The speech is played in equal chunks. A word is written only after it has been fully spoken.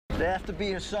They have to be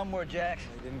here somewhere, Jax.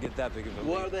 They didn't get that big of a lead.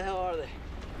 Where the hell are they?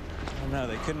 I don't know.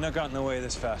 They couldn't have gotten away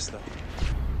this fast, though.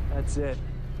 That's it.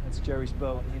 That's Jerry's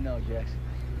boat. What do you know, Jax?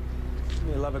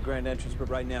 He love a grand entrance,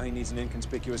 but right now he needs an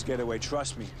inconspicuous getaway.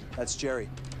 Trust me. That's Jerry.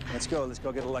 Let's go. Let's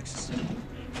go get Alexis.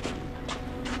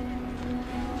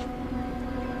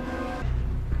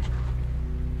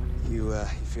 You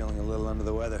feeling a little under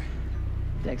the weather?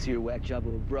 Thanks to your whack job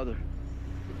of a brother.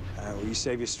 Well, you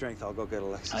save your strength. I'll go get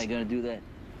Alexis. How you gonna do that?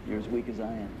 You're as weak as I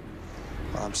am.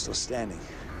 Well, I'm still standing,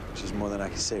 which is more than I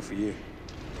can say for you.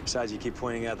 Besides, you keep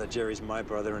pointing out that Jerry's my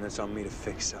brother and it's on me to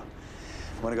fix, so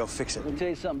I'm gonna go fix it. Let me tell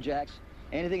you something, Jax.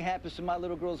 Anything happens to my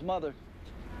little girl's mother,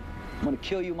 I'm gonna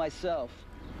kill you myself.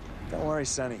 Don't worry,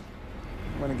 Sonny.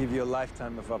 I'm gonna give you a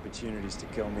lifetime of opportunities to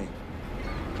kill me.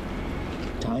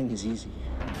 Dying is easy.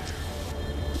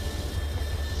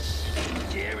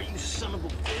 Jerry, you son of a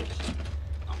bitch.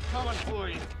 I'm coming for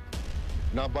you.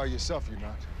 Not by yourself, you're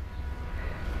not.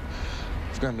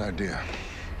 I've got an idea.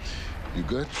 You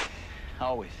good?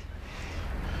 Always.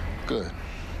 Good.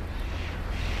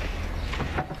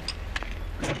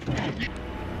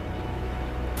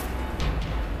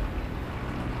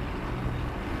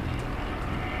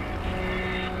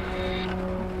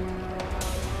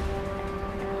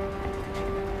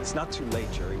 It's not too late,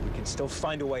 Jerry. We can still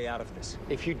find a way out of this.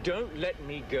 If you don't let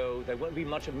me go, there won't be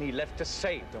much of me left to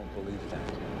save. Don't believe that.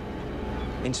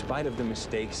 In spite of the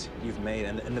mistakes you've made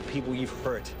and the people you've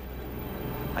hurt,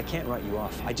 I can't write you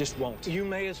off. I just won't. You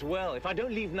may as well. If I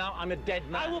don't leave now, I'm a dead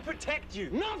man. I will protect you.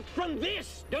 Not from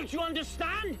this! Don't you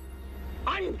understand?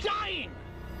 I'm dying!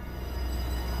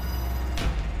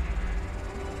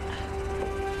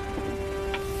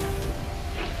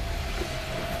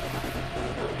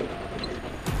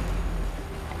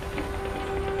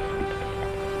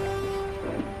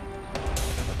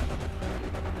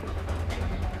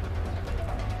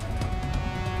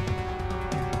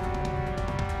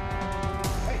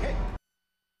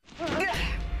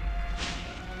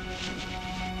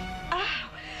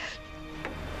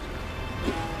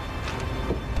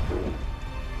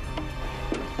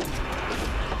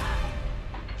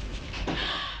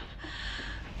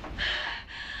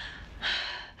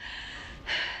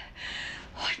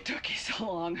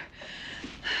 Long.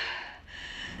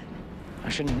 I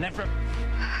should never...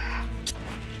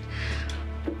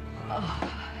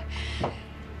 Oh.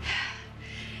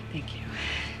 Thank you.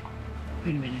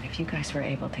 Wait a minute. If you guys were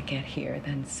able to get here,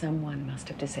 then someone must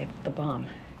have disabled the bomb.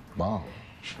 Bomb?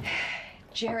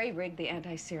 Jerry rigged the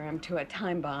anti-serum to a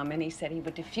time bomb, and he said he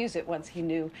would defuse it once he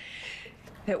knew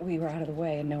that we were out of the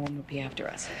way and no one would be after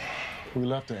us. We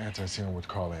left the anti-serum with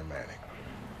Carly and Manning.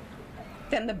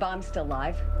 Then the bomb's still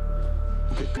live?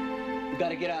 We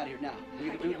gotta get out of here now.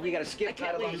 We gotta skip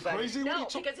right along the side. Crazy? No,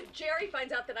 because if Jerry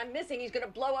finds out that I'm missing, he's gonna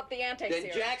blow up the anti-serum.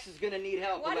 Then Jax is gonna need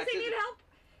help. Why does he need help?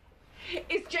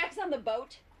 Is Jax on the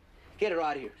boat? Get her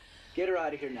out of here. Get her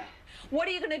out of here now. What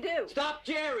are you gonna do? Stop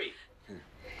Jerry!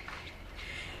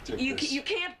 You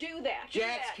can't do that.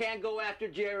 Jax can't go after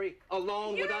Jerry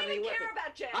alone without any weapons. You don't even care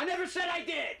about Jax. I never said I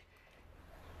did!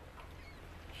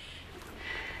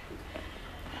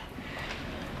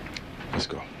 Let's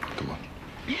go. Come on.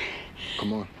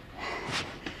 Come on.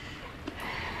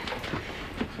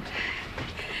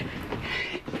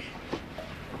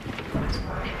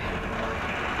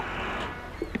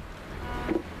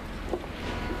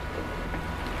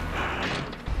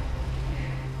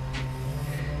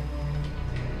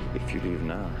 If you leave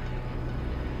now,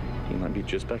 you might be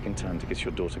just back in time to kiss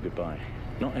your daughter goodbye.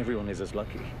 Not everyone is as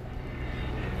lucky.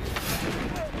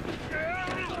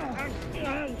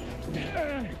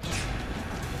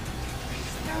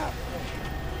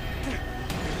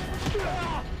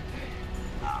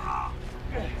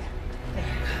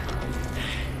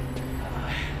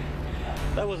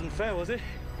 That wasn't fair, was it?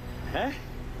 Eh?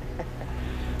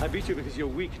 I beat you because you're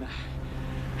weak now.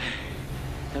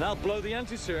 And I'll blow the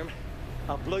anti-serum.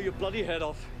 I'll blow your bloody head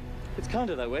off. It's kind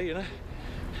of that way, you know?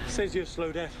 Saves you a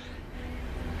slow death.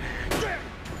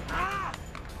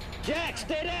 Jack,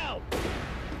 stay down!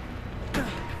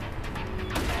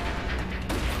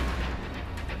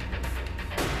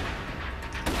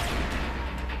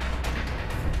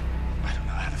 I don't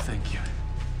know how to thank you.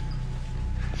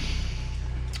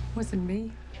 Wasn't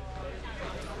me.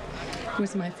 It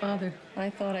was my father. I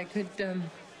thought I could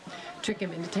trick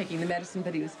him into taking the medicine,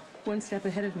 but he was one step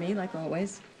ahead of me, like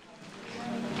always.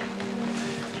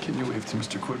 Can you wave to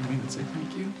Mr. Courtney and say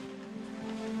thank you?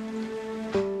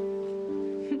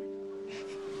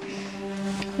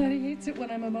 Daddy hates it when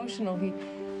I'm emotional.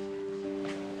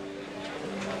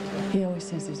 He always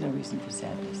says there's no reason for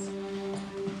sadness.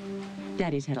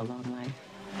 Daddy's had a long life.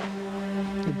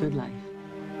 A good life.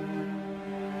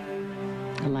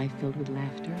 A life filled with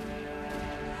laughter,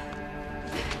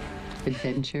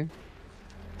 adventure,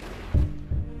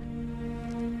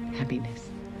 happiness.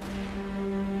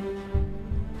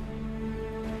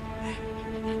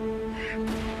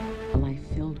 A life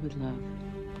filled with love,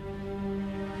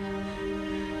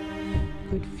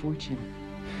 good fortune.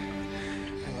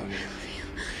 I love you.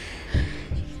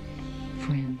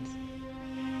 Friends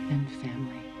and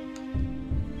family.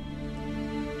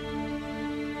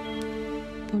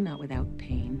 Though not without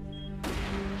pain.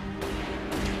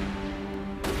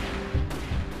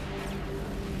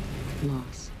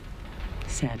 Loss,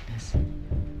 sadness,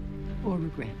 or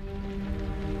regret.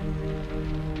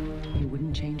 He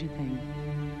wouldn't change a thing.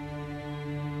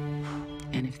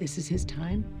 And if this is his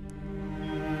time,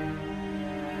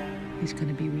 he's going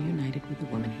to be reunited with the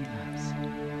woman he loves.